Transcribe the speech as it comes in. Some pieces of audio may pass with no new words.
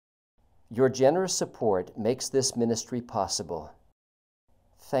Your generous support makes this ministry possible.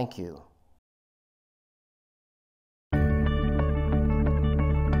 Thank you.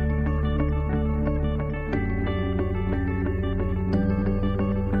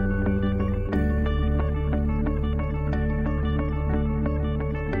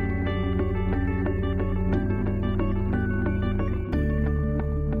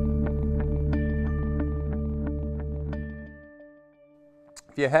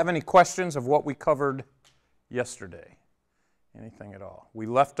 If you have any questions of what we covered yesterday, anything at all. We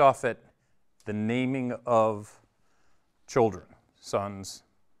left off at the naming of children, sons,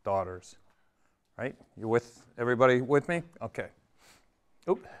 daughters, right? You with everybody with me? Okay.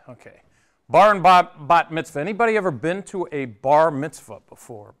 Oop, okay. Bar and bat mitzvah. Anybody ever been to a bar mitzvah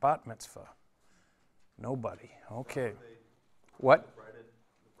before? Bat mitzvah? Nobody. Okay. What?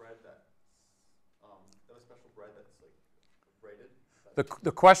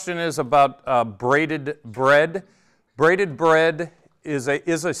 The question is about braided bread. Braided bread is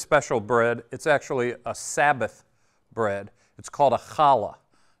a special bread. It's actually a Sabbath bread. It's called a challah.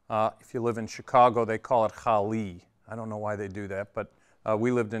 If you live in Chicago, they call it chali. I don't know why they do that, but we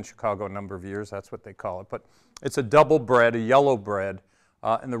lived in Chicago a number of years. That's what they call it. But it's a double bread, a yellow bread.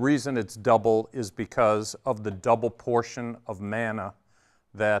 And the reason it's double is because of the double portion of manna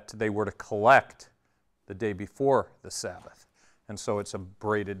that they were to collect the day before the Sabbath. And so it's a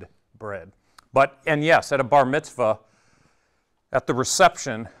braided bread. And yes, at a bar mitzvah, at the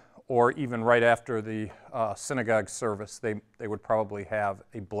reception, or even right after the synagogue service, they would probably have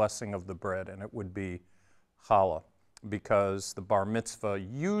a blessing of the bread, and it would be challah, because the bar mitzvah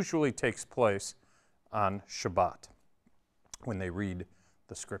usually takes place on Shabbat when they read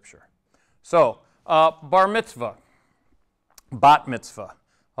the scripture. So, bar mitzvah, bat mitzvah,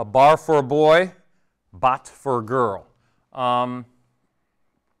 a bar for a boy, bat for a girl.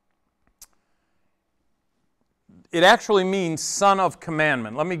 It actually means son of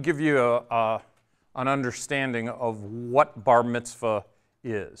commandment. Let me give you an understanding of what bar mitzvah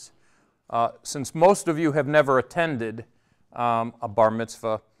is. Since most of you have never attended a bar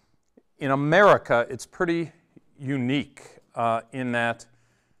mitzvah, in America it's pretty unique in that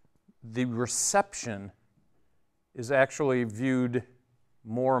the reception is actually viewed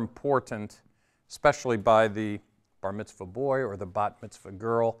more important, especially by the bar mitzvah boy or the bat mitzvah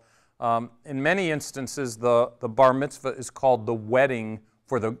girl. In many instances, the bar mitzvah is called the wedding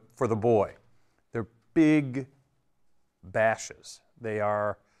for the boy. They're big bashes. They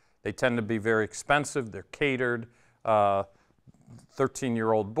tend to be very expensive. They're catered.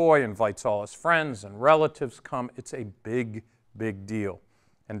 13-year-old boy invites all his friends and relatives come. It's a big, big deal.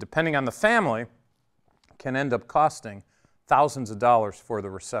 And depending on the family, it can end up costing thousands of dollars for the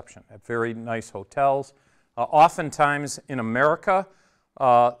reception at very nice hotels. Oftentimes in America,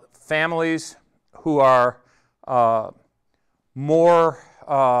 families who are more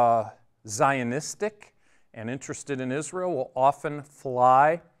Zionistic and interested in Israel will often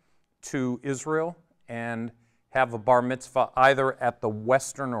fly to Israel and have a bar mitzvah either at the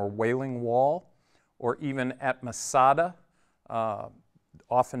Western or Wailing Wall or even at Masada.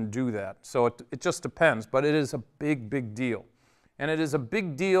 Often do that. So it just depends, but it is a big, big deal. And it is a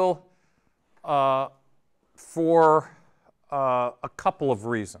big deal for a couple of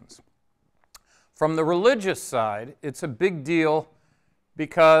reasons. From the religious side, it's a big deal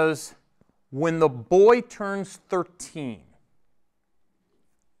because when the boy turns 13,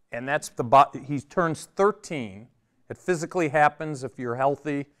 and he turns 13, it physically happens if you're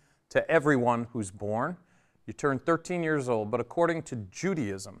healthy to everyone who's born. You turn 13 years old, but according to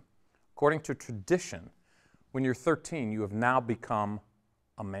Judaism, according to tradition, when you're 13, you have now become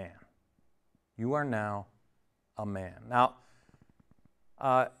a man. You are now a man. Now,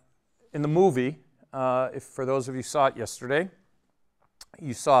 in the movie, for those of you who saw it yesterday,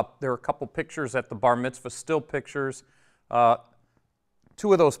 you saw there were a couple pictures at the bar mitzvah, still pictures.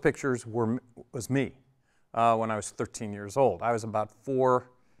 Two of those pictures was me when I was 13 years old. I was about 4'8",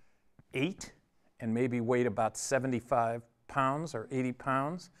 and maybe weighed about 75 pounds or 80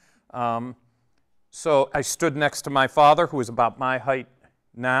 pounds. So I stood next to my father, who is about my height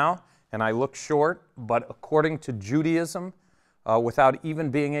now, and I look short, but according to Judaism, without even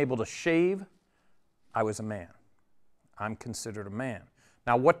being able to shave, I was a man. I'm considered a man.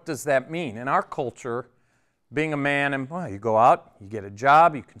 Now, what does that mean? In our culture, being a man, and well, you go out, you get a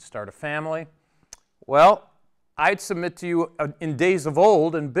job, you can start a family. Well, I'd submit to you, in days of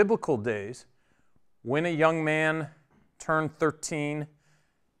old, in biblical days, when a young man turned 13,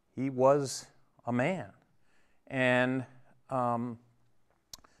 he was a man. And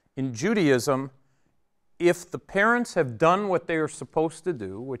in Judaism, if the parents have done what they are supposed to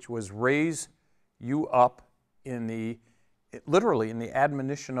do, which was raise you up literally in the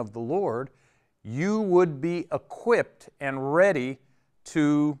admonition of the Lord, you would be equipped and ready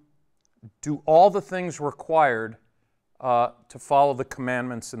to do all the things required to follow the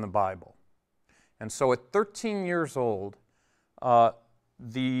commandments in the Bible. And so at 13 years old,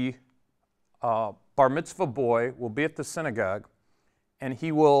 the bar mitzvah boy will be at the synagogue, and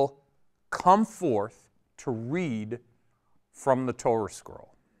he will come forth to read from the Torah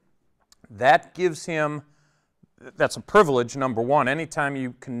scroll. That gives him, that's a privilege, number one. Anytime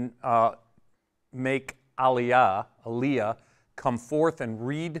you can make aliyah, come forth and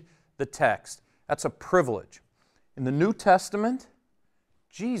read the text, that's a privilege. In the New Testament,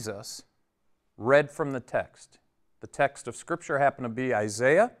 Jesus read from the text. The text of Scripture happened to be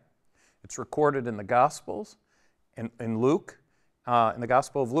Isaiah. It's recorded in the Gospels, in Luke, in the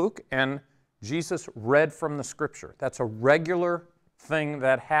Gospel of Luke, and Jesus read from the Scripture. That's a regular thing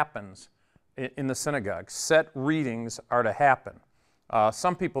that happens in the synagogue. Set readings are to happen.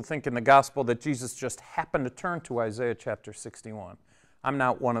 Some people think in the Gospel that Jesus just happened to turn to Isaiah chapter 61. I'm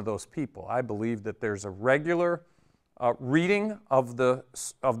not one of those people. I believe that there's a regular reading of the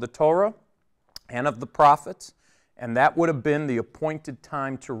Torah and of the prophets, and that would have been the appointed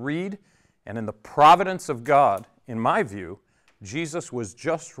time to read. And in the providence of God, in my view, Jesus was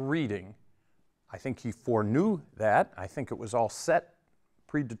just reading. I think he foreknew that. I think it was all set,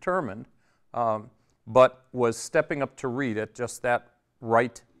 predetermined, but was stepping up to read at just that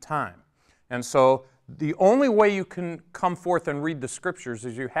right time. And so the only way you can come forth and read the Scriptures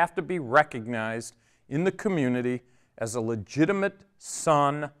is you have to be recognized in the community as a legitimate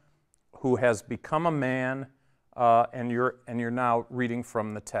son who has become a man, and you're now reading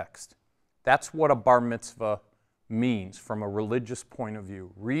from the text. That's what a bar mitzvah means from a religious point of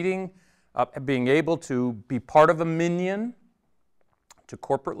view. Reading, being able to be part of a minyan, to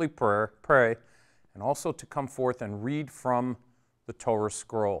corporately pray, and also to come forth and read from the Torah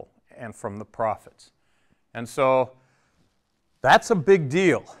scroll and from the prophets. And so that's a big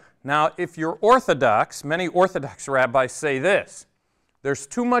deal. Now, if you're Orthodox, many Orthodox rabbis say this: there's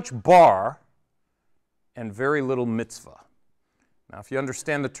too much bar and very little mitzvah. Now, if you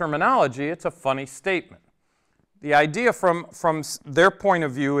understand the terminology, it's a funny statement. The idea from their point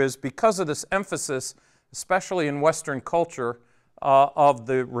of view is because of this emphasis, especially in Western culture, of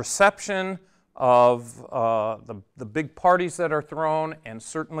the reception, of the big parties that are thrown, and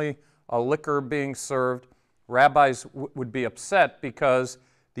certainly liquor being served, rabbis would be upset because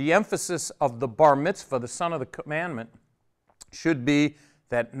the emphasis of the bar mitzvah, the son of the commandment, should be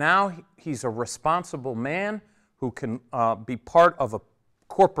that now he's a responsible man who can be part of a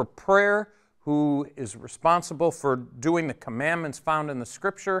corporate prayer, who is responsible for doing the commandments found in the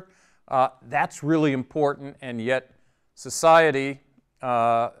Scripture. That's really important, and yet society,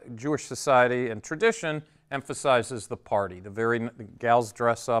 Jewish society and tradition, emphasizes the party. The gals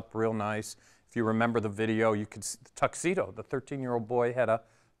dress up real nice. If you remember the video, you could see the tuxedo. The 13-year-old boy had a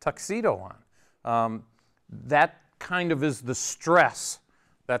tuxedo on. That kind of is the stress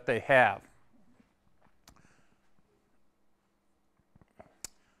that they have.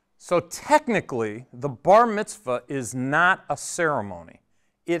 So technically, the bar mitzvah is not a ceremony.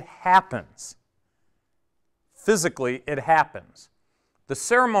 It happens. Physically, it happens. The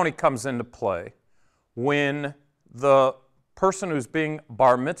ceremony comes into play when the person who's being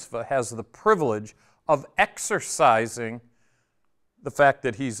bar mitzvah has the privilege of exercising the fact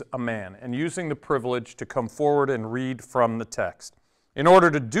that he's a man and using the privilege to come forward and read from the text. In order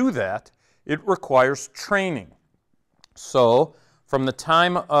to do that, it requires training. So, from the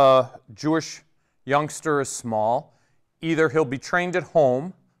time a Jewish youngster is small, either he'll be trained at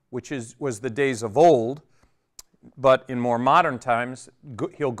home, which was the days of old, but in more modern times,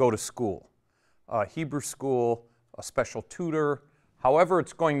 he'll go to school. Hebrew school, a special tutor, however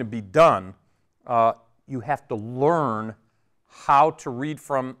it's going to be done, you have to learn how to read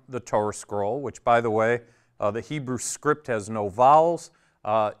from the Torah scroll, which, by the way, the Hebrew script has no vowels.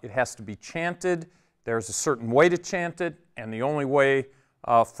 It has to be chanted. There's a certain way to chant it, and the only way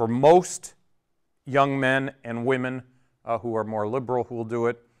for most young men and women who are more liberal who will do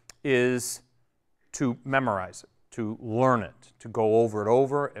it is to memorize it, to learn it, to go over it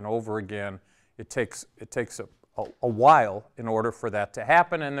over and over again. It takes a while in order for that to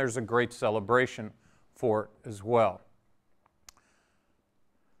happen, and there's a great celebration for it as well.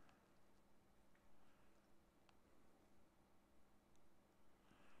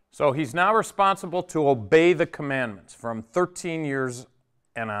 So he's now responsible to obey the commandments from 13 years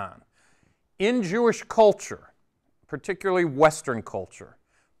and on. In Jewish culture, particularly Western culture,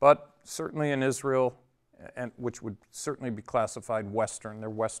 but certainly in Israel and which would certainly be classified Western. They're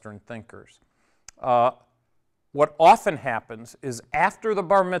Western thinkers. What often happens is after the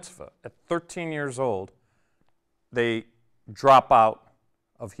bar mitzvah, at 13 years old, they drop out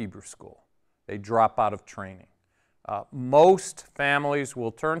of Hebrew school. They drop out of training. Most families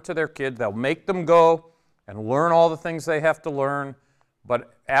will turn to their kid. They'll make them go and learn all the things they have to learn,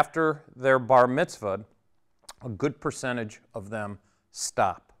 but after their bar mitzvah, a good percentage of them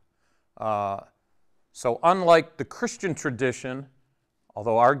stop. So unlike the Christian tradition,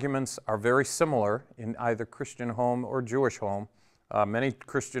 although arguments are very similar in either Christian home or Jewish home, many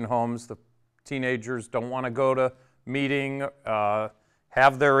Christian homes, the teenagers don't want to go to meeting,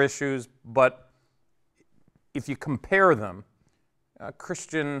 have their issues, but if you compare them,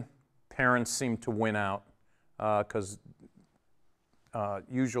 Christian parents seem to win out because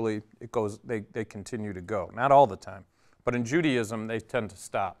usually it goes, they continue to go. Not all the time, but in Judaism they tend to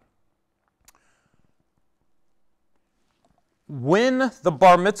stop. When the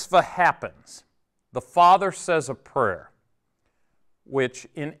bar mitzvah happens, the father says a prayer, which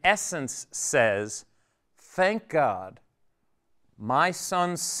in essence says, "Thank God, my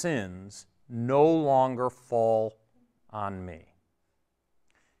son's sins no longer fall on me."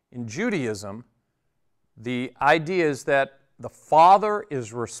 In Judaism, the idea is that the father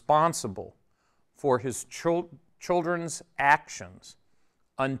is responsible for his children's actions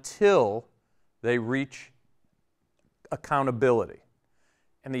until they reach accountability.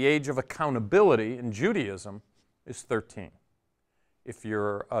 And the age of accountability in Judaism is 13. If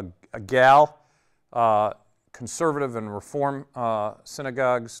you're a gal, conservative and reform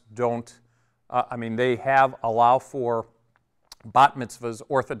synagogues don't, they allow for bat mitzvahs.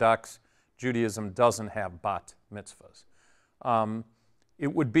 Orthodox Judaism doesn't have bat mitzvahs.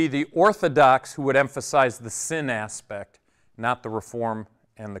 It would be the Orthodox who would emphasize the sin aspect, not the Reform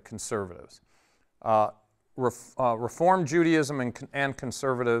and the conservatives. Reform Judaism and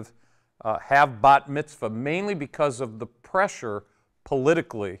conservative have bat mitzvah mainly because of the pressure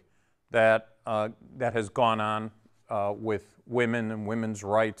politically that has gone on with women and women's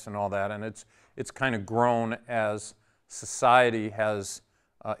rights and all that, and it's kind of grown as society has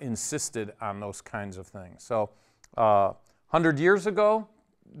insisted on those kinds of things. So 100 years ago,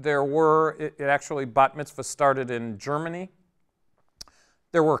 actually bat mitzvah started in Germany.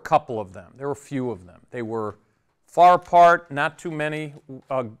 There were a couple of them. There were a few of them. They were far apart. Not too many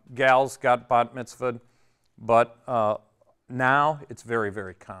gals got bat mitzvahed, but now it's very,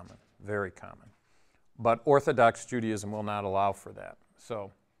 very common, very common. But Orthodox Judaism will not allow for that.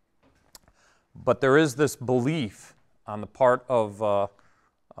 So, but there is this belief on the part of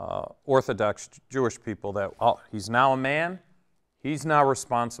Orthodox Jewish people that he's now a man, he's now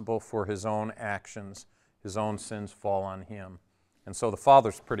responsible for his own actions, his own sins fall on him. And so the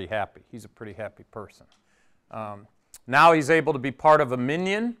father's pretty happy. He's a pretty happy person. Now he's able to be part of a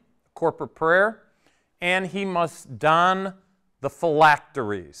minyan, corporate prayer, and he must don the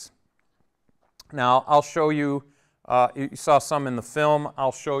phylacteries. Now, I'll show you, you saw some in the film.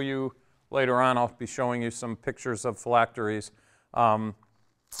 I'll show you later on, I'll be showing you some pictures of phylacteries.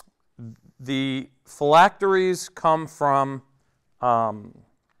 The phylacteries come from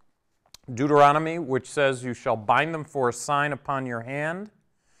Deuteronomy, which says, "You shall bind them for a sign upon your hand,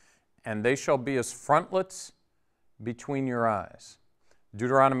 and they shall be as frontlets between your eyes."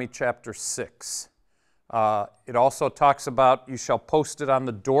 Deuteronomy chapter 6. It also talks about, "You shall post it on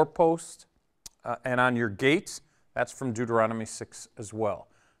the doorpost and on your gates." That's from Deuteronomy 6 as well.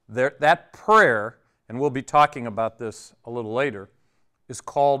 That prayer, and we'll be talking about this a little later, is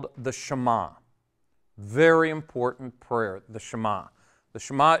called the Shema. Very important prayer, the Shema. The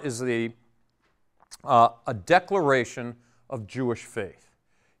Shema is a declaration of Jewish faith.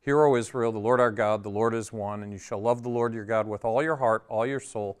 "Hear, O Israel, the Lord our God, the Lord is one, and you shall love the Lord your God with all your heart, all your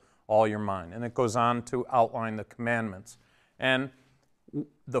soul, all your mind." And it goes on to outline the commandments. And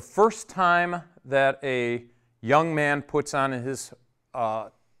the first time that a young man puts on his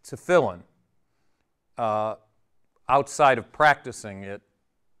tefillin, outside of practicing it,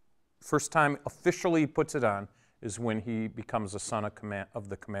 first time officially he puts it on is when he becomes a son of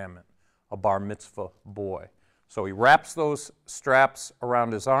the commandment, a bar mitzvah boy. So he wraps those straps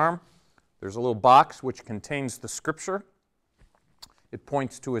around his arm. There's a little box which contains the scripture. It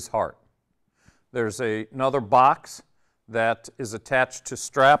points to his heart. There's another box that is attached to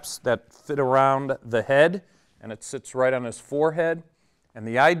straps that fit around the head, and it sits right on his forehead. And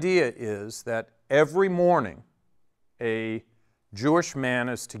the idea is that every morning a Jewish man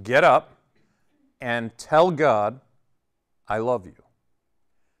is to get up and tell God, "I love you.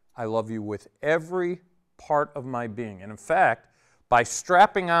 I love you with every part of my being." And in fact, by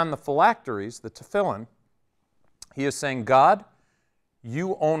strapping on the phylacteries, the tefillin, He is saying, God,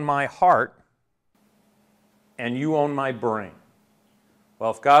 you own my heart and you own my brain.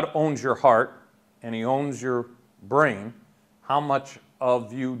 Well, if God owns your heart and he owns your brain, how much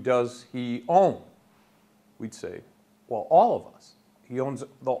of you does he own? We'd say, well, all of us. He owns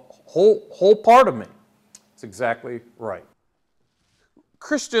the whole part of me. That's exactly right.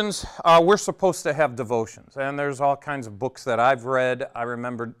 Christians, we're supposed to have devotions, and there's all kinds of books that I've read. I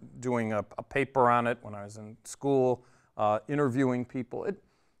remember doing a paper on it when I was in school, interviewing people.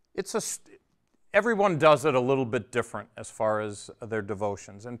 Everyone does it a little bit different as far as their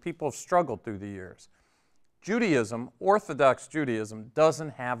devotions, and people have struggled through the years. Judaism, Orthodox Judaism,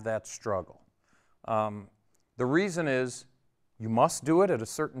 doesn't have that struggle. The reason is you must do it at a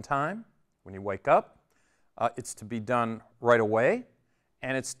certain time when you wake up. It's to be done right away,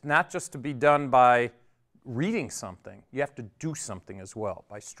 and it's not just to be done by reading something. You have to do something as well.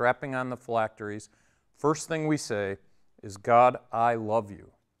 By strapping on the phylacteries, first thing we say is, God, I love you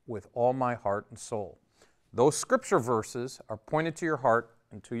with all my heart and soul. Those scripture verses are pointed to your heart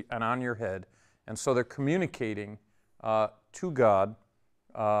and on your head, and so they're communicating to God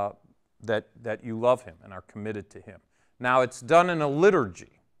that you love him and are committed to him. Now, it's done in a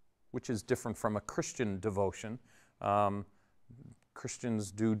liturgy, which is different from a Christian devotion.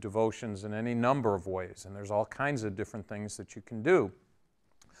 Christians do devotions in any number of ways, and there's all kinds of different things that you can do.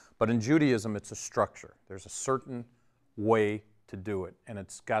 But in Judaism, it's a structure. There's a certain way to do it, and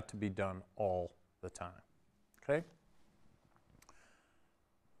it's got to be done all the time. Okay?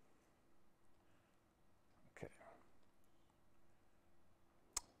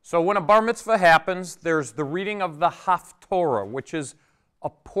 So when a bar mitzvah happens, there's the reading of the Haftorah, which is a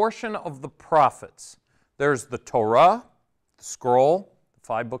portion of the prophets. There's the Torah, the scroll, the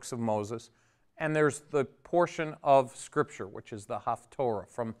 5 books of Moses, and there's the portion of Scripture, which is the Haftorah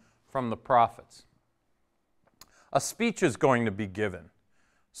from the prophets. A speech is going to be given.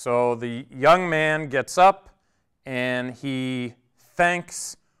 So the young man gets up and he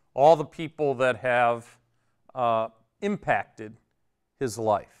thanks all the people that have impacted his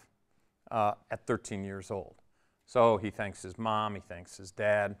life at 13 years old. So he thanks his mom, he thanks his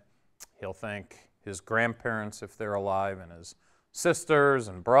dad, he'll thank his grandparents if they're alive, and his sisters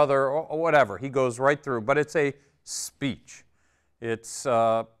and brother, or whatever. He goes right through, but it's a speech. It's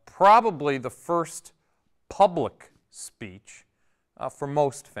probably the first public speech for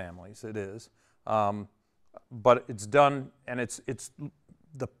most families, it is. But it's done, and it's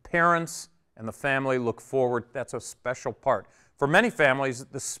the parents and the family look forward. That's a special part. For many families,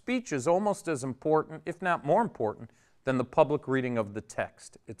 the speech is almost as important, if not more important, than the public reading of the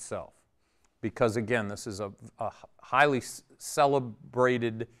text itself. Because again, this is a highly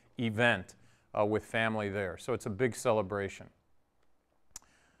celebrated event with family there. So it's a big celebration.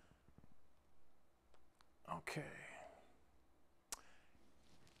 Okay.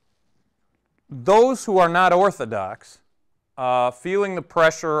 Those who are not Orthodox, feeling the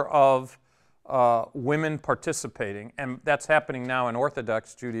pressure of women participating, and that's happening now in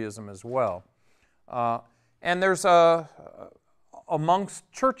Orthodox Judaism as well. And there's amongst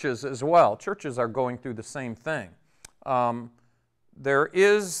churches as well. Churches are going through the same thing. There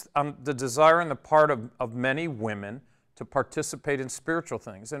is the desire on the part of many women to participate in spiritual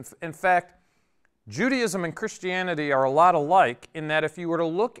things. In fact, Judaism and Christianity are a lot alike in that if you were to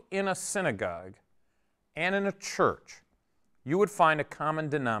look in a synagogue and in a church, you would find a common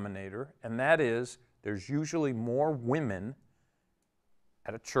denominator, and that is there's usually more women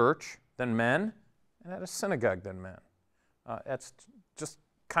at a church than men, and at a synagogue than men. That's just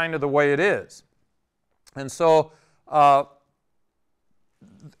kind of the way it is. And so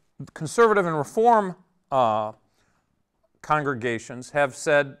conservative and reform congregations have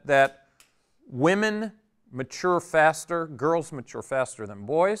said that women mature faster, girls mature faster than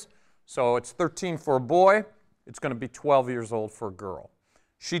boys. So it's 13 for a boy, it's going to be 12 years old for a girl.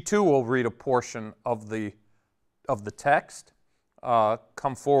 She too will read a portion of the text,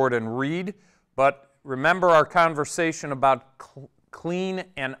 come forward and read. But remember our conversation about clean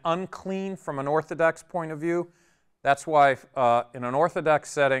and unclean from an Orthodox point of view? That's why in an Orthodox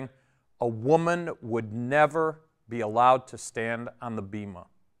setting, a woman would never be allowed to stand on the bima,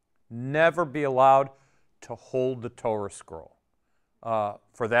 never be allowed to hold the Torah scroll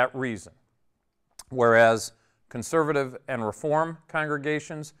for that reason. Whereas conservative and reform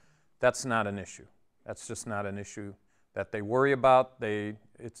congregations, that's not an issue. That's just not an issue that they worry about.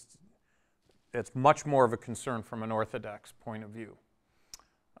 It's much more of a concern from an Orthodox point of view.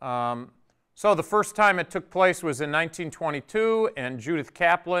 So the first time it took place was in 1922, and Judith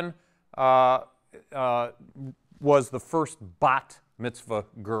Kaplan was the first bat mitzvah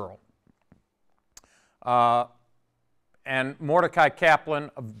girl. And Mordecai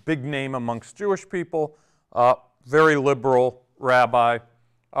Kaplan, a big name amongst Jewish people, very liberal rabbi,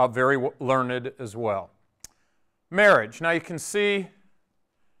 very learned as well. Marriage. Now you can see,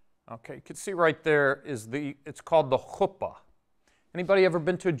 okay, you can see right there is it's called the chuppah. Anybody ever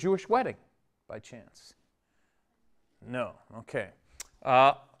been to a Jewish wedding by chance? No, okay.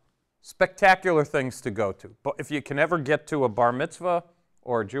 Spectacular things to go to. But if you can ever get to a bar mitzvah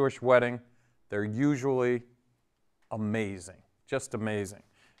or a Jewish wedding, they're usually amazing, just amazing.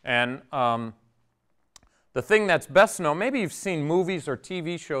 And the thing that's best known, maybe you've seen movies or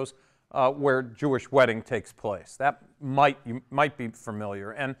TV shows where Jewish wedding takes place. That you might be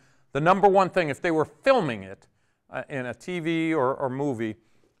familiar. And the number one thing, if they were filming it in a TV or movie,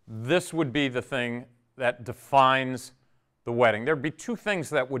 this would be the thing that defines the wedding. There'd be two things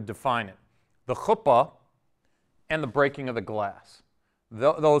that would define it: the chuppah and the breaking of the glass.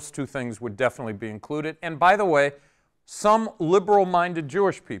 Those two things would definitely be included. And by the way, some liberal-minded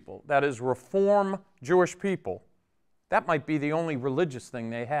Jewish people, that is, Reform Jewish people, that might be the only religious thing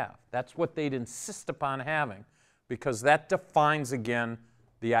they have. That's what they'd insist upon having, because that defines, again,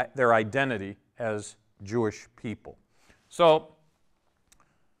 their identity as Jewish people. So,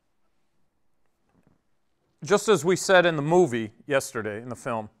 just as we said in the movie yesterday, in the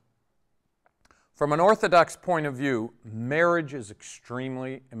film, from an Orthodox point of view, marriage is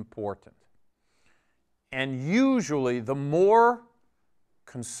extremely important. And usually, the more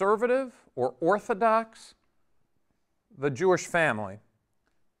conservative or Orthodox the Jewish family,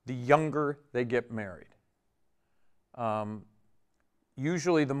 the younger they get married.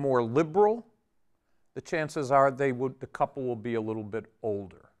 Usually, the more liberal, the chances are the couple will be a little bit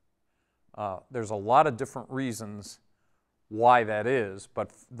older. There's a lot of different reasons why that is,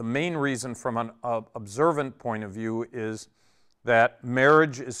 but the main reason from an observant point of view is that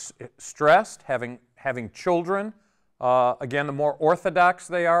marriage is stressed, having children. Again, the more Orthodox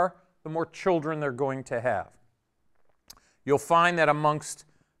they are, the more children they're going to have. You'll find that amongst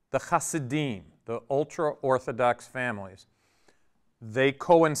the Hasidim, the ultra-Orthodox families, they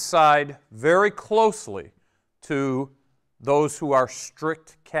coincide very closely to those who are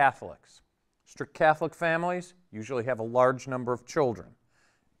strict Catholics. Strict Catholic families usually have a large number of children.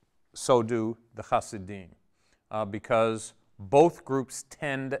 So do the Hasidim, because both groups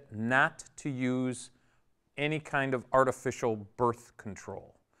tend not to use any kind of artificial birth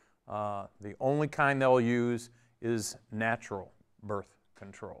control. The only kind they'll use is natural birth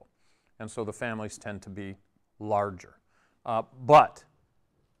control. And so the families tend to be larger. But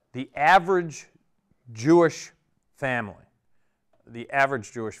the average Jewish family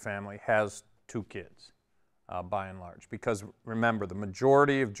has 2 kids, by and large. Because remember, the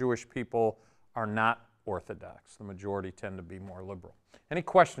majority of Jewish people are not Orthodox. The majority tend to be more liberal. Any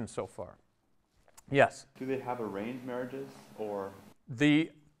questions so far? Yes? Do they have arranged marriages, or?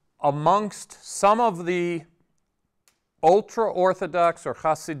 Amongst some of the ultra-Orthodox or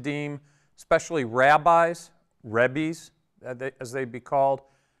Hasidim, especially rabbis, rebbes, as they'd be called,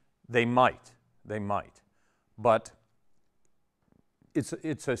 they might. But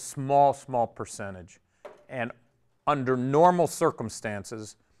it's a small percentage. And under normal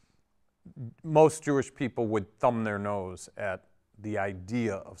circumstances, most Jewish people would thumb their nose at the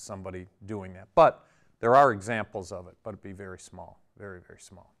idea of somebody doing that. But there are examples of it, but it'd be very small, very, very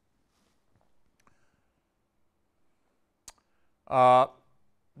small.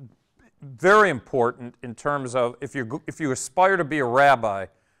 Very important in terms of if you aspire to be a rabbi,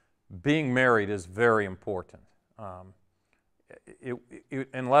 being married is very important.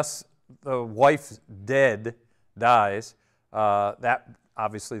 Unless the wife dies, that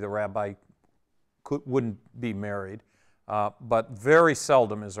obviously the rabbi wouldn't be married. But very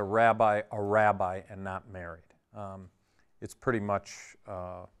seldom is a rabbi and not married. It's pretty much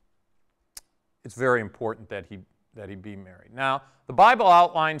it's very important that he be married. Now, the Bible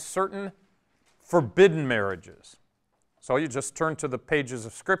outlines certain forbidden marriages. So you just turn to the pages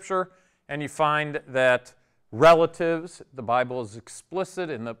of Scripture and you find that relatives, the Bible is explicit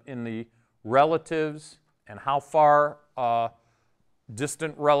in the relatives and how far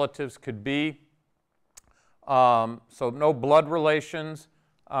distant relatives could be. So no blood relations.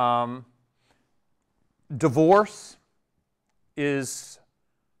 Divorce is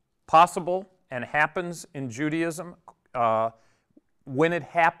possible and happens in Judaism. When it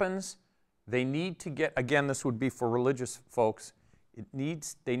happens, they need to get, again, this would be for religious folks,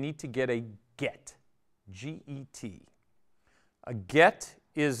 they need to get a get, G-E-T. A get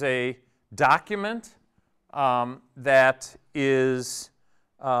is a document that is,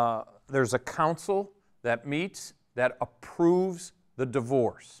 there's a council that meets that approves the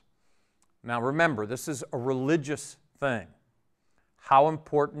divorce. Now remember, this is a religious thing. How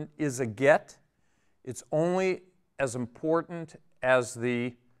important is a get? It's only as important as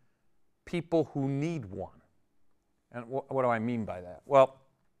the people who need one. And what do I mean by that? Well,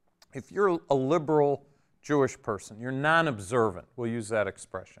 if you're a liberal Jewish person, you're non-observant, we'll use that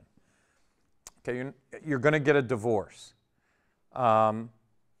expression. Okay, you're going to get a divorce.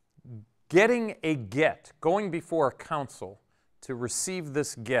 Getting a get, going before a council to receive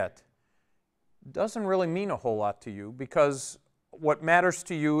this get, doesn't really mean a whole lot to you, because what matters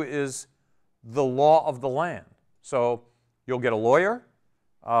to you is the law of the land. So you'll get a lawyer,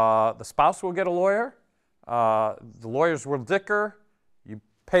 the spouse will get a lawyer, the lawyers will dicker, you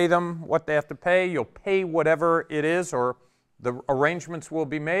pay them what they have to pay, you'll pay whatever it is, or the arrangements will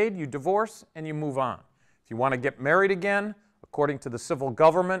be made, you divorce, and you move on. If you want to get married again, according to the civil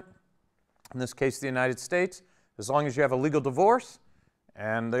government, in this case the United States, as long as you have a legal divorce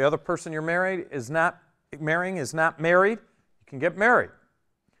and the other person you're marrying is not married, you can get married.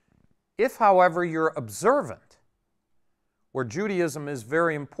 If, however, you're observant, where Judaism is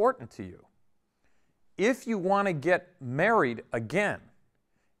very important to you, if you want to get married again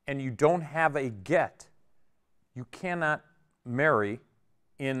and you don't have a get, you cannot marry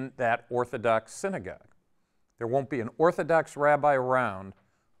in that Orthodox synagogue. There won't be an Orthodox rabbi around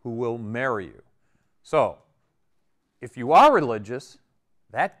who will marry you. So, if you are religious,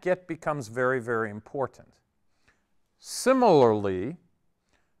 that get becomes very, very important. Similarly,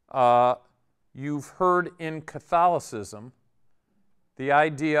 you've heard in Catholicism the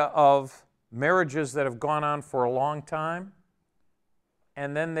idea of marriages that have gone on for a long time,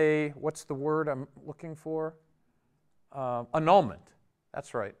 and then they, what's the word I'm looking for? Annulment.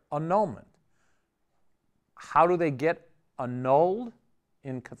 That's right, annulment. How do they get annulled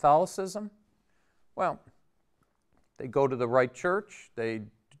in Catholicism? Well, they go to the right church, they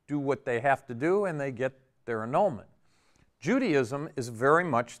do what they have to do, and they get their annulment. Judaism is very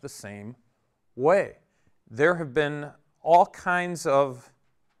much the same way. There have been all kinds of,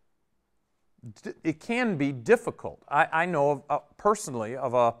 it can be difficult. I know personally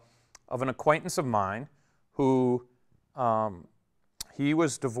of an acquaintance of mine who, he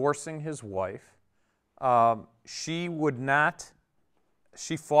was divorcing his wife. She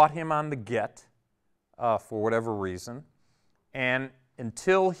fought him on the get for whatever reason, and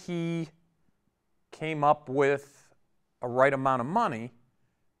until he came up with a right amount of money,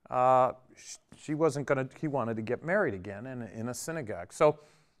 he wanted to get married again in a synagogue. So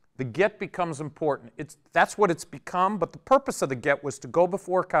the get becomes important. That's what it's become, but the purpose of the get was to go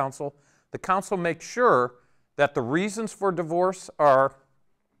before council. The council makes sure that the reasons for divorce are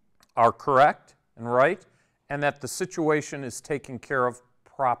correct and right, and that the situation is taken care of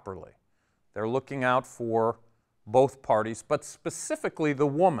properly. They're looking out for both parties, but specifically the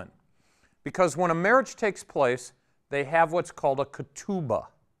woman. Because when a marriage takes place, they have what's called a ketubah.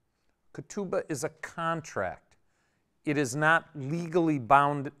 Ketubah is a contract. It is not legally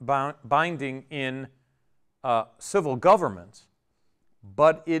binding in civil governments,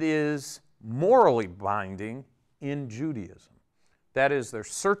 but it is morally binding in Judaism. That is,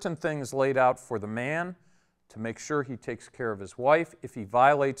 there's certain things laid out for the man to make sure he takes care of his wife. If he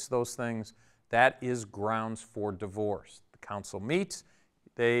violates those things, that is grounds for divorce. The council meets,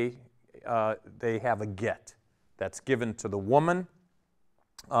 they have a get that's given to the woman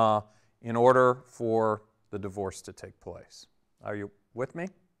in order for the divorce to take place. Are you with me?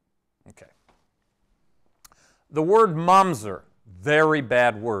 Okay. The word mamzer, very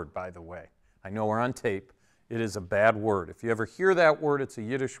bad word, by the way. I know we're on tape. It is a bad word. If you ever hear that word, it's a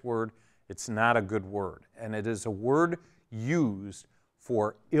Yiddish word. It's not a good word. And it is a word used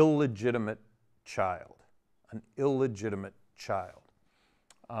for illegitimate child, an illegitimate child.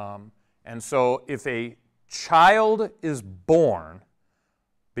 And so if a child is born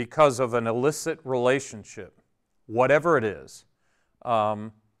because of an illicit relationship, whatever it is,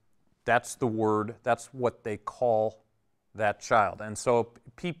 that's the word, that's what they call that child. And so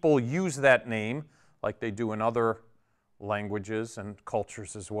people use that name like they do in other languages and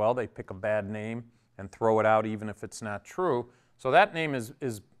cultures as well. They pick a bad name and throw it out even if it's not true. So that name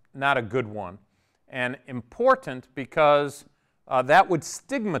is not a good one. And important because that would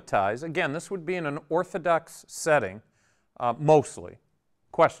stigmatize. Again, this would be in an Orthodox setting, mostly.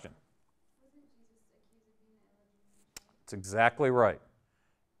 Question? That's exactly right.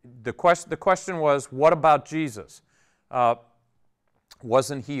 The question was, what about Jesus?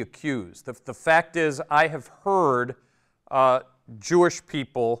 Wasn't he accused? The fact is, I have heard Jewish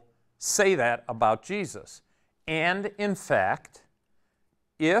people say that about Jesus. And in fact,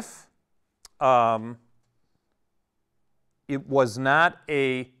 if it was not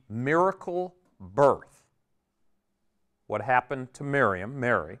a miracle birth, what happened to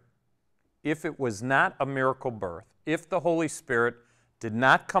Mary, if it was not a miracle birth, if the Holy Spirit did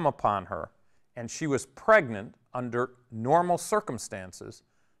not come upon her, and she was pregnant under normal circumstances,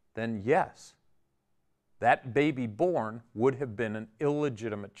 then yes, that baby born would have been an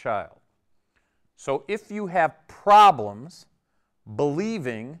illegitimate child. So if you have problems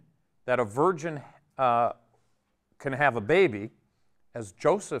believing that a virgin can have a baby, as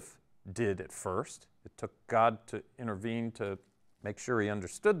Joseph did at first, it took God to intervene to make sure he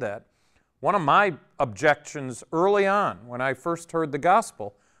understood that. One of my objections early on when I first heard the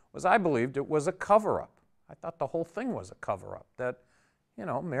gospel was I believed it was a cover-up. I thought the whole thing was a cover-up, that,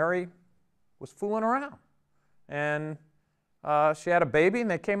 Mary was fooling around. And she had a baby and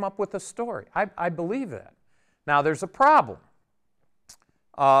they came up with a story. I believe that. Now, there's a problem.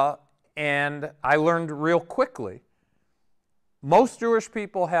 And I learned real quickly, most Jewish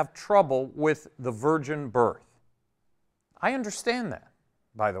people have trouble with the virgin birth. I understand that,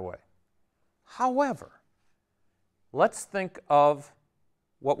 by the way. However, let's think of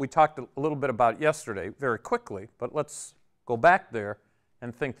what we talked a little bit about yesterday very quickly, but let's go back there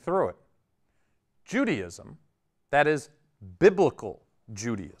and think through it. Judaism, that is biblical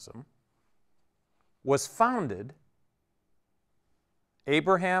Judaism, was founded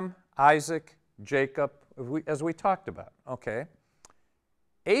Abraham, Isaac, Jacob, as we talked about, okay?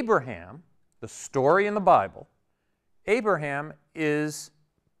 Abraham, the story in the Bible, Abraham is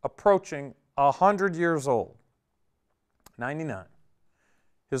approaching 100 years old, 99.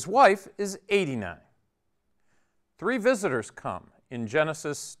 His wife is 89. 3 visitors come in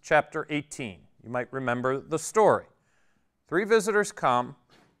Genesis chapter 18. You might remember the story. 3 visitors come,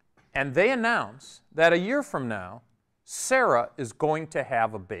 and they announce that a year from now, Sarah is going to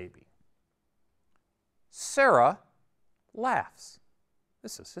have a baby. Sarah laughs.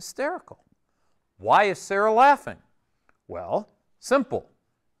 This is hysterical. Why is Sarah laughing? Well, simple.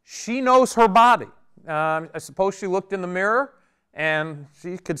 She knows her body. I suppose she looked in the mirror and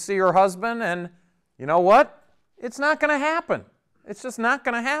she could see her husband, and you know what? It's not going to happen. It's just not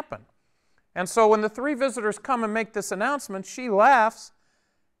going to happen. And so when the 3 visitors come and make this announcement, she laughs,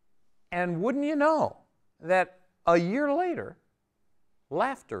 and wouldn't you know that a year later,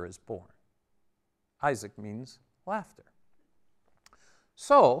 laughter is born. Isaac means laughter.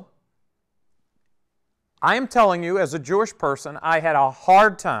 So, I am telling you, as a Jewish person, I had a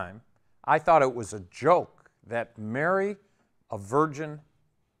hard time. I thought it was a joke that Mary, a virgin,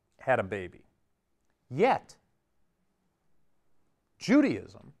 had a baby. Yet,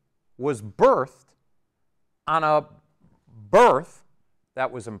 Judaism was birthed on a birth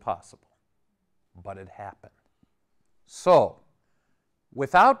that was impossible, but it happened. So,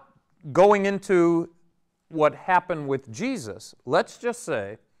 without going into what happened with Jesus, let's just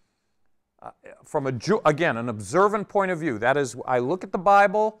say, from an observant point of view, that is, I look at the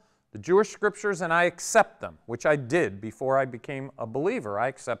Bible, the Jewish scriptures, and I accept them, which I did before I became a believer. I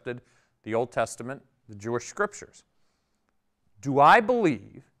accepted the Old Testament, the Jewish scriptures. Do I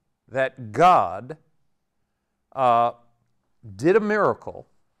believe that God did a miracle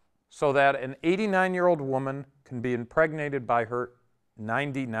so that an 89-year-old woman can be impregnated by her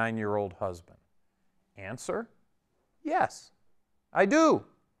 99-year-old husband? Answer, yes, I do.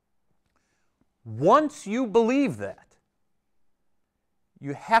 Once you believe that,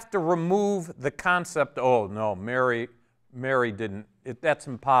 you have to remove the concept, oh no, Mary didn't, that's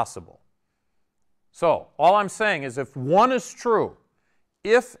impossible. So, all I'm saying is if one is true,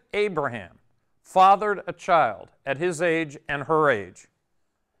 if Abraham fathered a child at his age and her age,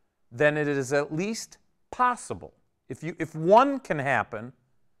 then it is at least possible. If one can happen,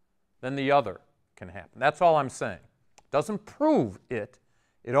 then the other can happen. That's all I'm saying. It doesn't prove it.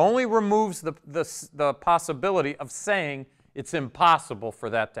 It only removes the possibility of saying it's impossible for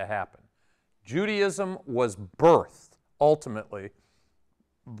that to happen. Judaism was birthed, ultimately,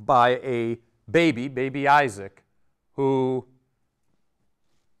 by a baby Isaac, who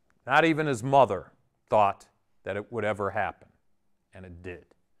not even his mother thought that it would ever happen, and it did.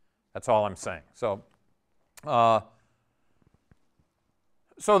 That's all I'm saying. So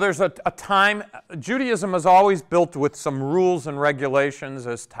there's a time, Judaism is always built with some rules and regulations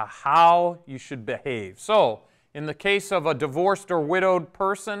as to how you should behave. So, in the case of a divorced or widowed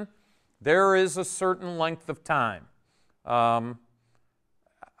person, there is a certain length of time. I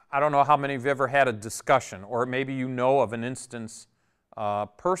don't know how many of you have ever had a discussion, or maybe you know of an instance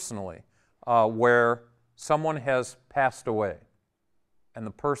personally where someone has passed away and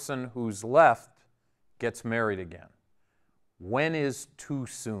the person who's left gets married again. When is too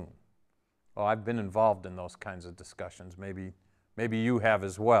soon? Oh, I've been involved in those kinds of discussions. Maybe you have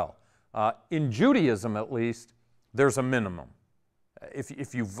as well. In Judaism, at least, there's a minimum.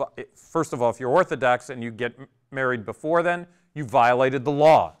 First of all, if you're Orthodox and you get married before then, you violated the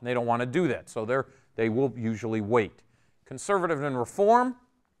law. They don't want to do that, so they will usually wait. Conservative and Reform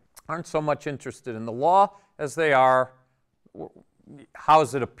aren't so much interested in the law as they are, how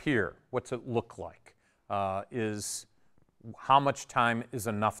does it appear? What's it look like? How much time is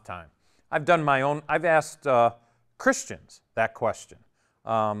enough time? I've asked Christians that question.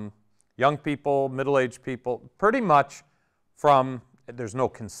 Young people, middle-aged people, pretty much there's no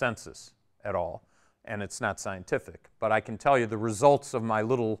consensus at all, and it's not scientific, but I can tell you the results of my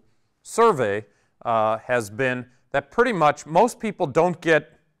little survey has been that pretty much most people don't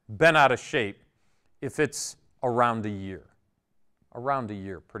get bent out of shape if it's around a year. Around a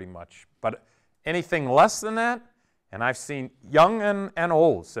year, pretty much. But anything less than that, and I've seen young and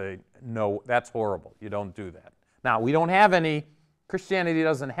old say, no, that's horrible. You don't do that. Now, we don't have any, Christianity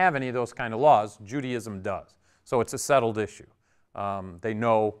doesn't have any of those kind of laws. Judaism does. So it's a settled issue. They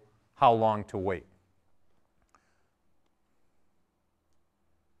know how long to wait.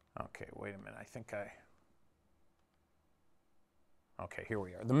 Okay, wait a minute. Okay, here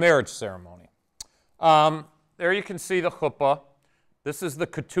we are. The marriage ceremony. There you can see the chuppah. This is the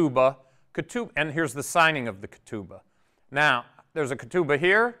ketubah. And here's the signing of the ketubah. Now, there's a ketubah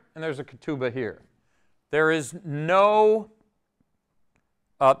here, and there's a ketubah here. There is no,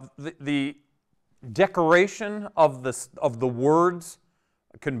 the decoration of the words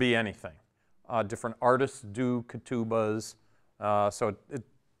can be anything. Different artists do ketubahs. So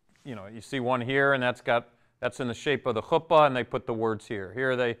you see one here, and that's in the shape of the chuppah, and they put the words here.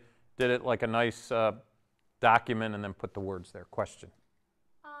 Here they did it like a nice document and then put the words there. Question?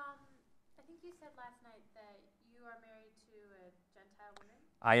 I think you said last night that you are married to a Gentile woman.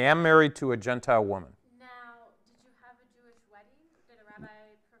 I am married to a Gentile woman. Now, did you have a Jewish wedding? Did a rabbi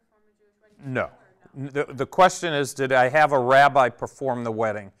perform a Jewish wedding? No. The question is, did I have a rabbi perform the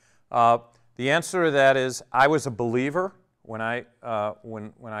wedding? The answer to that is, I was a believer when I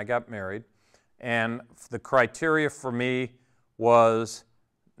got married, and the criteria for me was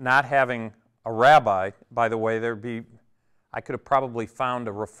not having a rabbi. By the way, I could have probably found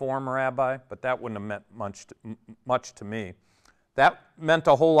a Reform rabbi, but that wouldn't have meant much to me. That meant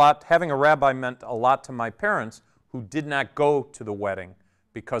a whole lot. Having a rabbi meant a lot to my parents, who did not go to the wedding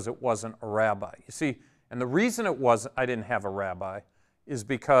because it wasn't a rabbi. You see, and the reason I didn't have a rabbi is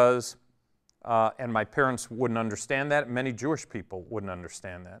because, and my parents wouldn't understand that, many Jewish people wouldn't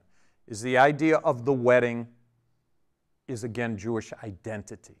understand that, is the idea of the wedding is, again, Jewish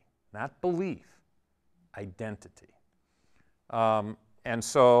identity. Not belief, identity. And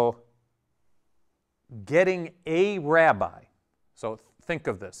so getting a rabbi, so think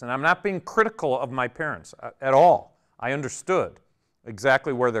of this, and I'm not being critical of my parents at all. I understood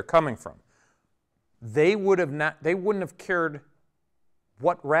exactly where they're coming from. They wouldn't have cared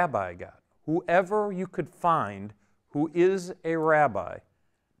what rabbi I got. Whoever you could find who is a rabbi,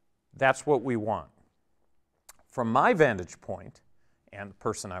 that's what we want. From my vantage point, and the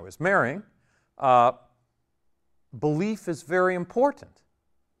person I was marrying, belief is very important.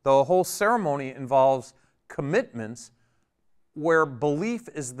 The whole ceremony involves commitments where belief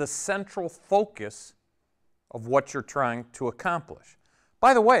is the central focus of what you're trying to accomplish.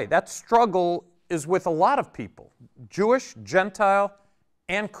 By the way, that struggle is with a lot of people, Jewish, Gentile,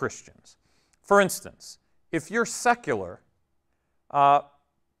 and Christians. For instance, if you're secular,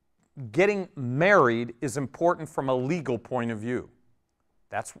 getting married is important from a legal point of view.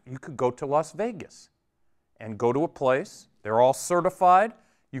 You could go to Las Vegas and go to a place. They're all certified.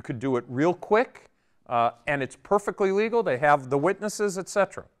 You could do it real quick, and it's perfectly legal. They have the witnesses,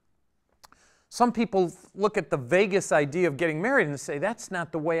 etc. Some people look at the Vegas idea of getting married and say, that's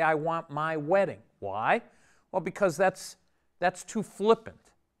not the way I want my wedding. Why? Well, because that's too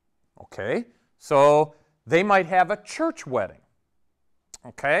flippant. Okay? So they might have a church wedding.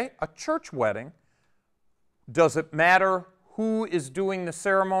 Okay? A church wedding. Does it matter who is doing the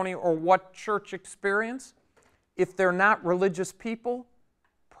ceremony or what church experience? If they're not religious people,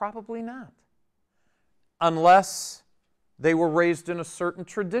 probably not. Unless they were raised in a certain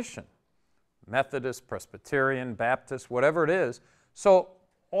tradition. Methodist, Presbyterian, Baptist, whatever it is. So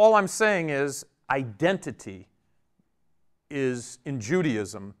all I'm saying is identity is, in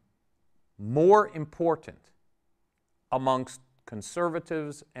Judaism, more important amongst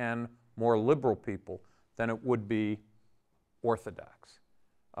conservatives and more liberal people than it would be Orthodox.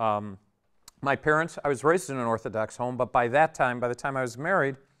 My parents, I was raised in an Orthodox home, but by the time I was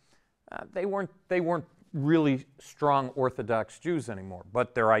married, they weren't really strong Orthodox Jews anymore,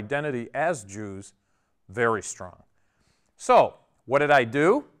 but their identity as Jews, very strong. So, what did I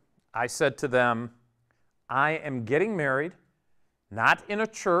do? I said to them, I am getting married, not in a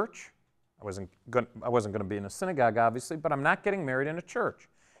church. I wasn't going to be in a synagogue, obviously, but I'm not getting married in a church.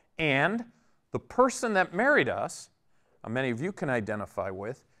 And the person that married us, many of you can identify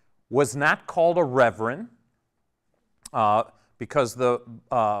with, was not called a reverend, because the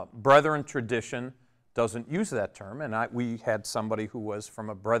Brethren tradition doesn't use that term, and we had somebody who was from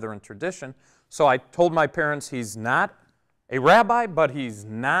a Brethren tradition. So I told my parents he's not a rabbi, but he's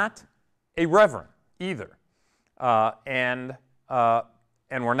not a reverend either. And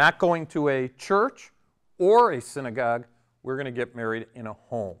we're not going to a church or a synagogue. We're going to get married in a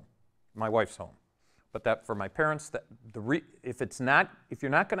home, my wife's home. But that for my parents, if you're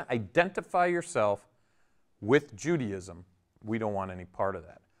not going to identify yourself with Judaism, we don't want any part of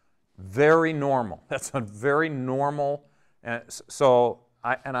that. Very normal. That's a very normal. So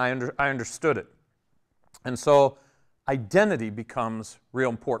I understood it, and so identity becomes real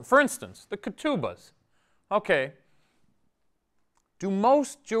important. For instance, the ketubas. Okay. Do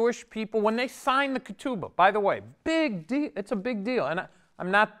most Jewish people, when they sign the ketubah, by the way, big deal. It's a big deal, and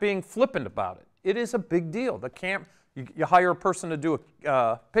I'm not being flippant about it. It is a big deal. You hire a person to do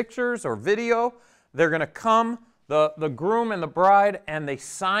pictures or video. They're going to come, the groom and the bride, and they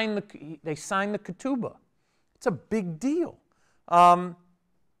sign the ketubah. It's a big deal. Do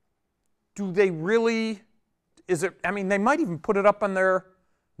they really? They might even put it up on their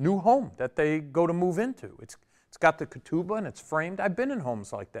new home that they go to move into. It's got the ketubah and it's framed. I've been in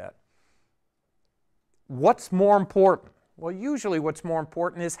homes like that. What's more important? Well, usually what's more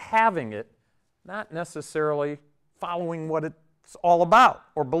important is having it, not necessarily following what it's all about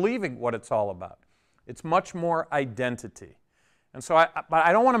or believing what it's all about. It's much more identity. And so but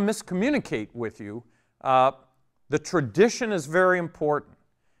I don't want to miscommunicate with you. The tradition is very important.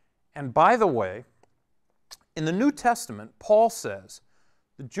 And by the way, in the New Testament, Paul says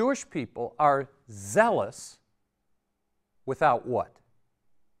the Jewish people are zealous without what?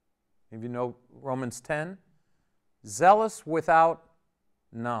 If you know Romans 10, zealous without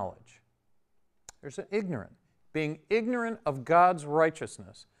knowledge. There's an ignorant. Being ignorant of God's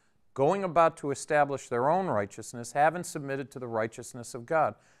righteousness, going about to establish their own righteousness, haven't submitted to the righteousness of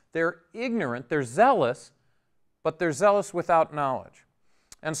God. They're ignorant, they're zealous, but they're zealous without knowledge.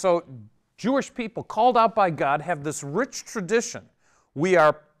 And so Jewish people called out by God have this rich tradition. We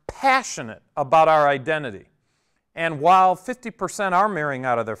are passionate about our identity. And while 50% are marrying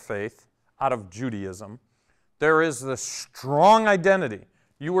out of their faith, out of Judaism, there is this strong identity.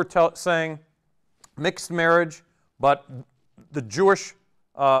 You were saying mixed marriage, but the Jewish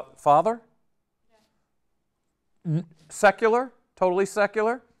father? Yeah. Secular, totally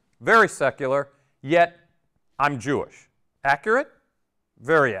secular, very secular, yet I'm Jewish. Accurate?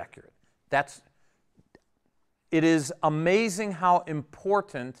 Very accurate. It is amazing how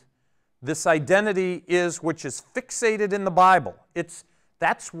important this identity is, which is fixated in the Bible.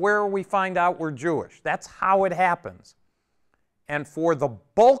 That's where we find out we're Jewish. That's how it happens. And for the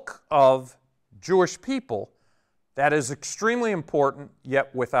bulk of Jewish people, that is extremely important,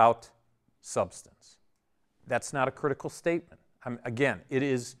 yet without substance. That's not a critical statement. Again, it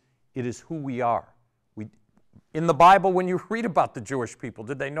is who we are. In the Bible, when you read about the Jewish people,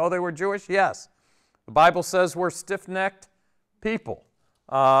 did they know they were Jewish? Yes. The Bible says we're stiff-necked people,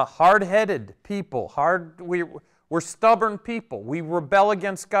 hard-headed people, we're stubborn people. We rebel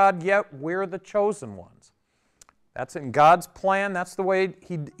against God, yet we're the chosen ones. That's in God's plan. That's the way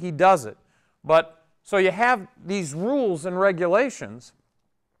He does it. But so you have these rules and regulations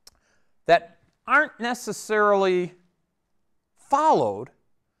that aren't necessarily followed.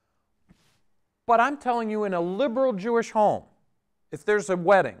 But I'm telling you, in a liberal Jewish home, if there's a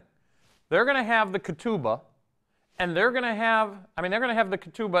wedding, they're going to have the ketubah, and they're going to have the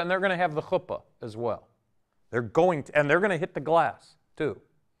ketubah, and they're going to have the chuppah as well. And they're going to hit the glass too.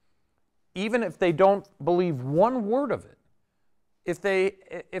 Even if they don't believe one word of it, if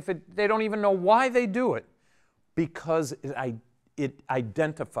they don't even know why they do it, because it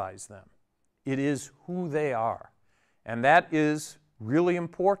identifies them. It is who they are, and that is really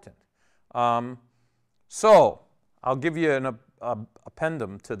important. So I'll give you an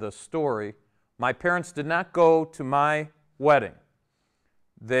appendum to the story. My parents did not go to my wedding.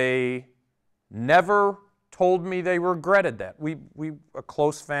 They never told me they regretted that. We a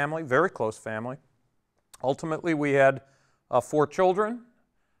close family, very close family. Ultimately, we had 4 children.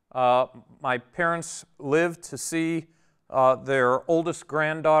 My parents lived to see their oldest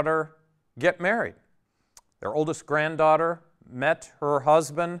granddaughter get married. Their oldest granddaughter met her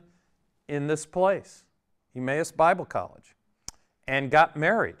husband in this place, Emmaus Bible College, and got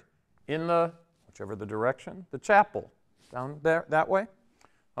married in whichever the direction, the chapel down there that way.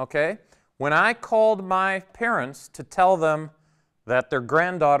 Okay? When I called my parents to tell them that their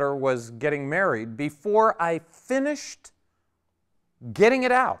granddaughter was getting married, before I finished getting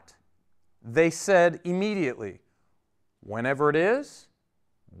it out, they said immediately, whenever it is,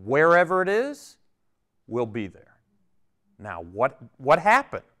 wherever it is, we'll be there. Now, what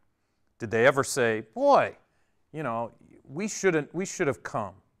happened? Did they ever say, boy, you know, we should have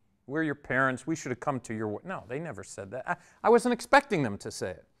come. We're your parents. We should have come to your... No, they never said that. I wasn't expecting them to say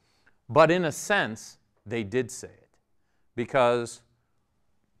it. But in a sense, they did say it. Because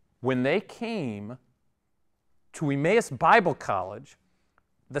when they came to Emmaus Bible College,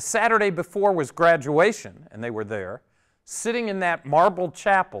 the Saturday before was graduation, and they were there, sitting in that marble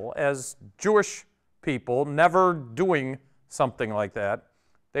chapel as Jewish people, never doing something like that.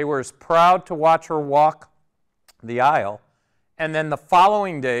 They were as proud to watch her walk the aisle, and then the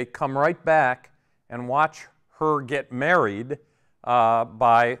following day come right back and watch her get married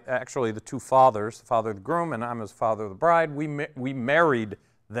by actually the two fathers, the father of the groom and I'm his father of the bride. We married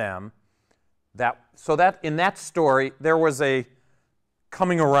them. So that in that story there was a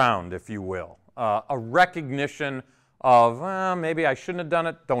coming around, if you will, a recognition of maybe I shouldn't have done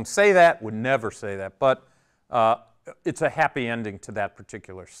it. Don't say that. Would never say that. But it's a happy ending to that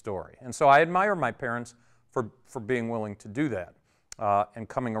particular story. And so I admire my parents for being willing to do that and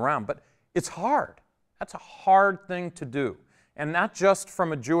coming around. But it's hard. That's a hard thing to do. And not just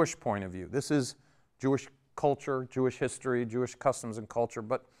from a Jewish point of view. This is Jewish culture, Jewish history, Jewish customs and culture,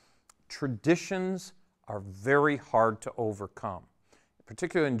 but traditions are very hard to overcome.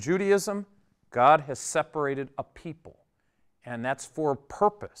 Particularly in Judaism, God has separated a people, and that's for a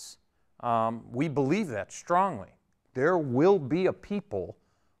purpose. We believe that strongly. There will be a people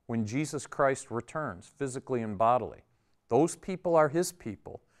when Jesus Christ returns, physically and bodily. Those people are His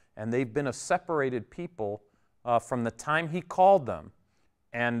people, and they've been a separated people from the time He called them,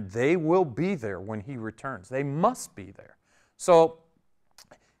 and they will be there when He returns. They must be there. So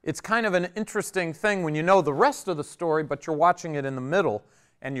it's kind of an interesting thing when you know the rest of the story, but you're watching it in the middle,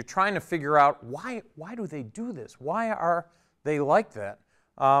 and you're trying to figure out why do they do this? Why are they like that?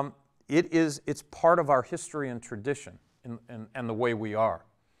 It's part of our history and tradition and the way we are.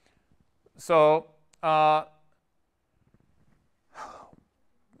 So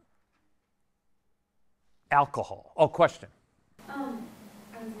alcohol. Oh, question. I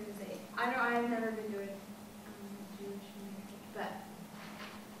was going to say, I know I've never been to a Jewish community, but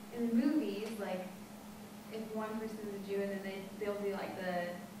in the movies, like, if one person is a Jew and then they'll do, like,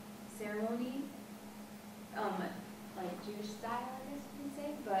 the ceremony, like Jewish style, I guess you could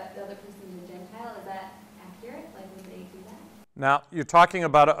say, but the other person is a Gentile. Is that accurate? Like, would they do that? Now, you're talking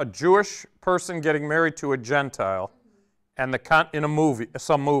about a Jewish person getting married to a Gentile, and in a movie,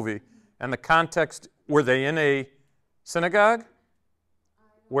 some movie, and the context. Were they in a synagogue?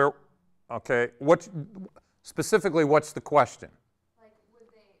 Where? Okay. Specifically, what's the question? Like,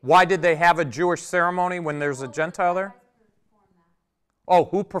 why did they have a Jewish ceremony when there's a Gentile there? Oh,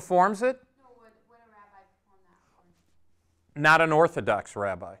 who performs it? No, would a rabbi perform that? Not an Orthodox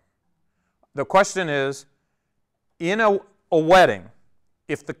rabbi. The question is, in a wedding,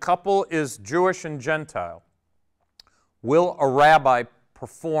 if the couple is Jewish and Gentile, will a rabbi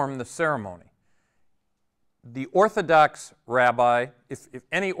perform the ceremony? The Orthodox rabbi, if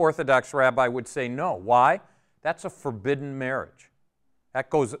any Orthodox rabbi would say no. Why? That's a forbidden marriage.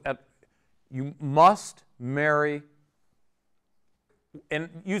 You must marry, and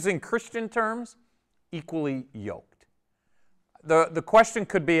using Christian terms, equally yoked. The question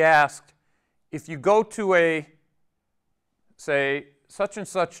could be asked, if you go to a, say, such and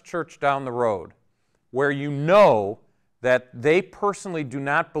such church down the road, where you know that they personally do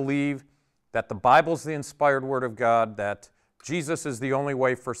not believe that the Bible's the inspired Word of God, that Jesus is the only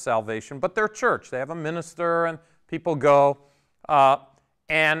way for salvation, but they're church. They have a minister and people go.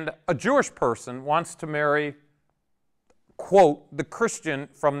 And a Jewish person wants to marry, quote, the Christian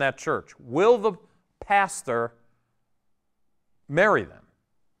from that church. Will the pastor marry them?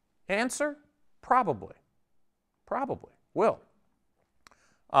 Answer, probably. Probably will.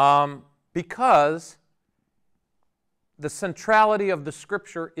 Because the centrality of the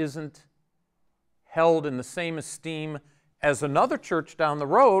Scripture isn't held in the same esteem as another church down the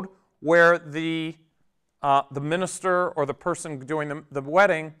road where the minister or the person doing the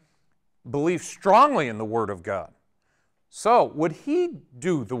wedding believes strongly in the Word of God. So, would he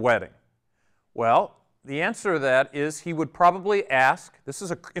do the wedding? Well, the answer to that is he would probably ask, this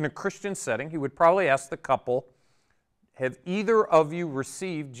is in a Christian setting, he would probably ask the couple, have either of you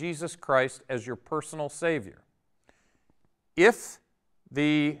received Jesus Christ as your personal Savior? If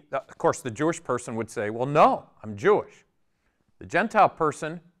of course, the Jewish person would say, well, no, I'm Jewish. The Gentile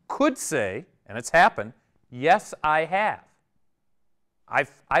person could say, and it's happened, yes, I have.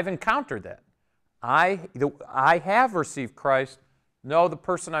 I've encountered that. I have received Christ. No, the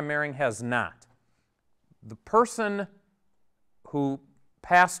person I'm marrying has not. The person who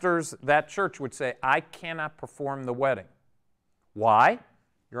pastors that church would say, I cannot perform the wedding. Why?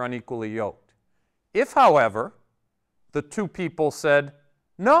 You're unequally yoked. If, however, the two people said,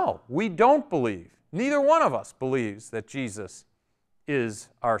 no, we don't believe. Neither one of us believes that Jesus is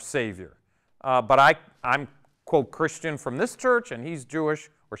our Savior. But I'm, quote, Christian from this church, and he's Jewish,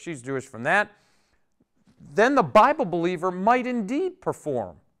 or she's Jewish from that. Then the Bible believer might indeed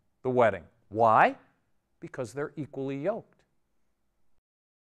perform the wedding. Why? Because they're equally yoked.